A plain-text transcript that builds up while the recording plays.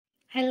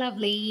Hi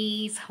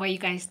lovelies, how are you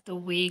guys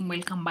doing?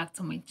 Welcome back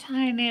to my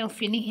channel.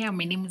 If you're new here,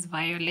 my name is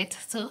Violet.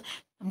 So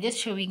I'm just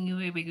showing you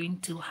where we're going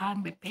to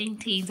hang the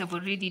paintings. I've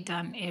already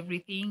done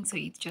everything, so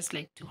it's just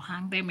like to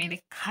hang them, and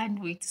I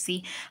can't wait to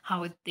see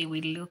how they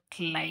will look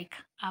like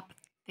up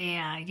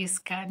there. I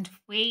just can't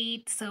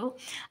wait. So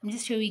I'm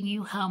just showing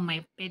you how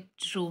my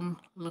bedroom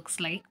looks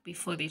like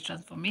before the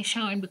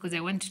transformation, because I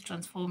want to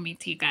transform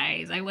it, you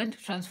guys. I want to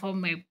transform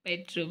my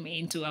bedroom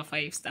into a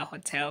five-star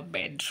hotel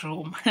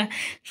bedroom.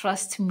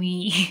 Trust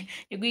me,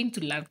 you're going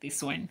to love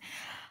this one.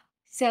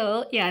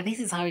 So yeah, this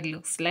is how it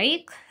looks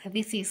like.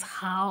 This is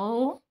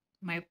how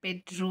my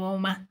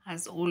bedroom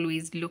has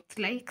always looked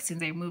like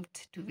since I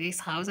moved to this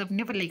house. I've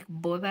never like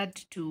bothered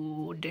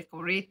to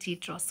decorate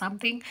it or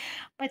something,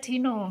 but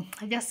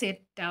I just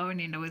sat down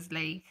and I was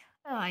like,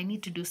 oh, I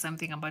need to do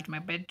something about my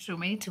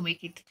bedroom. I need to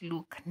make it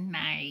look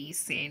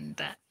nice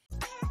and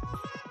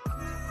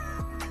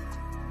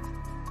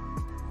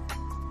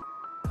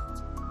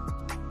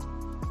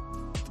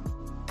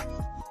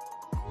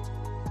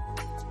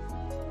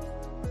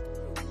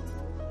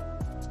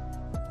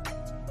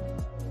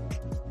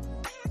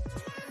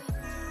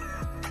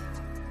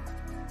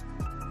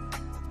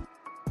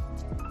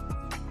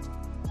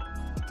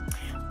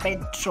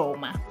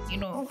bedroom,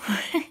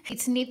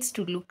 it needs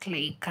to look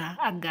like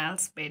a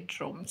girl's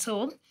bedroom.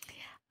 So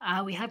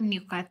we have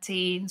new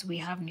curtains, we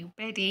have new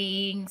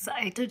beddings.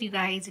 I told you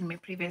guys in my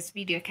previous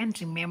video, I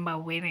can't remember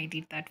when I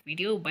did that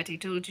video, but I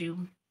told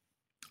you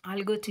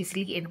I'll go to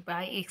sleep and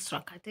buy extra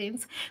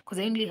curtains because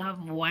I only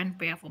have one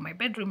pair for my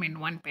bedroom and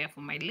one pair for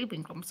my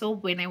living room. So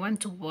when I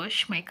want to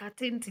wash my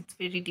curtains, it's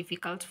very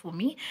difficult for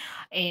me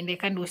and I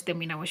can't wash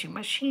them in a washing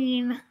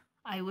machine.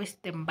 I wash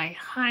them by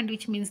hand,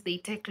 which means they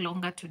take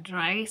longer to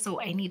dry.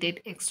 So I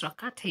needed extra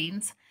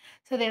curtains.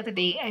 So the other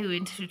day I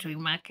went to the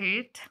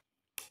market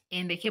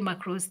and I came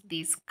across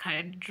this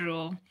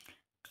cardro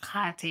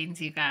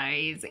curtains, you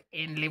guys,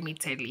 and let me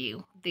tell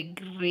you, the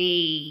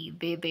gray,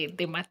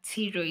 the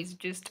material is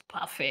just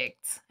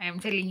perfect. I'm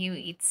telling you,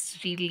 it's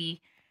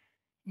really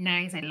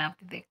nice. I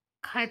loved the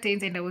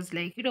curtains, and I was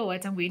like, you know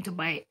what, I'm going to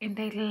buy. And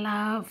I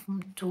love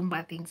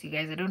Tumba things, you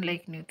guys. I don't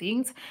like new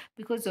things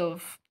because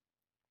of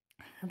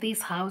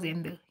this house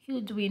and the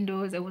huge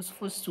windows. I was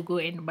forced to go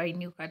and buy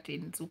new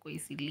curtains so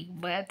easily,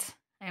 but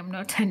I'm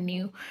not a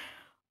new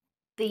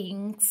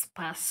things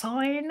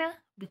person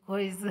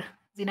because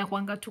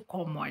zinakwanga too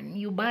common.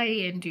 You buy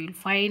and you'll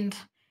find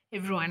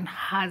everyone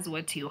has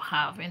what you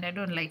have, and I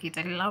don't like it.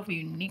 I love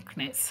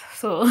uniqueness,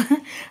 so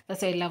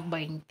that's why I love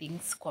buying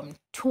things from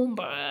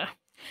Tumba.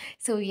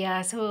 So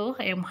yeah, so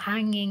I am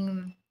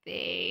hanging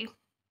the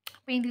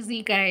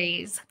paintings,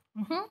 guys.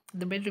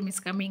 The bedroom is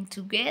coming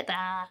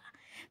together.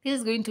 This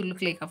is going to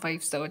look like a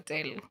five-star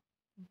hotel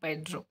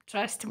bedroom.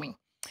 Trust me.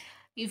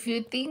 If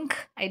you think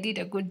I did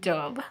a good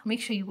job,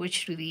 make sure you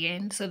watch to the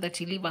end so that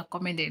you leave a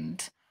comment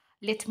and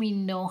let me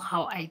know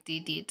how I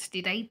did it.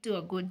 Did I do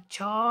a good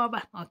job?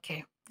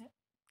 Okay,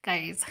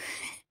 guys,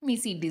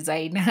 Missy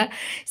designer.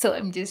 So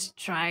I'm just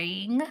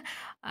trying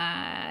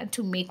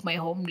to make my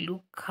home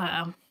look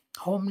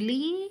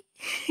homely.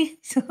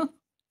 So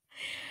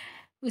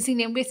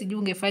usiniambie sijui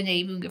ungefanya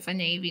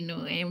hivi.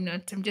 No, I am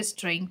not. I'm just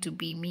trying to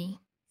be me.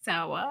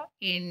 Sawa.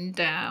 And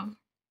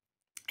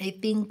I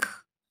think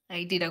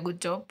I did a good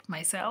job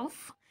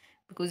myself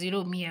because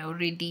me, I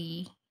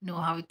already know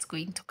how it's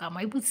going to come.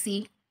 I would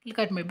see, look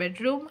at my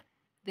bedroom,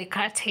 the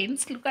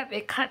curtains, look at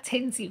the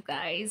curtains, you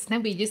guys. Now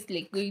we're just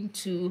like going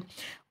to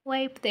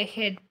wipe the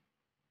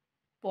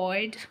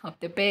headboard of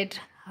the bed,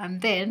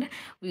 and then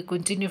we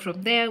continue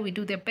from there. We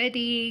do the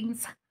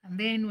beddings, and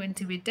then when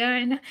we're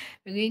done,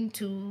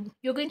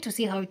 you're going to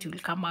see how it will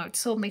come out.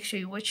 So make sure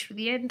you watch to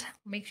the end,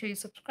 make sure you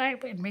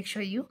subscribe, and make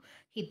sure you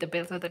hit the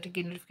bell so that you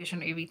get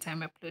notification every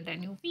time I upload a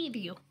new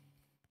video.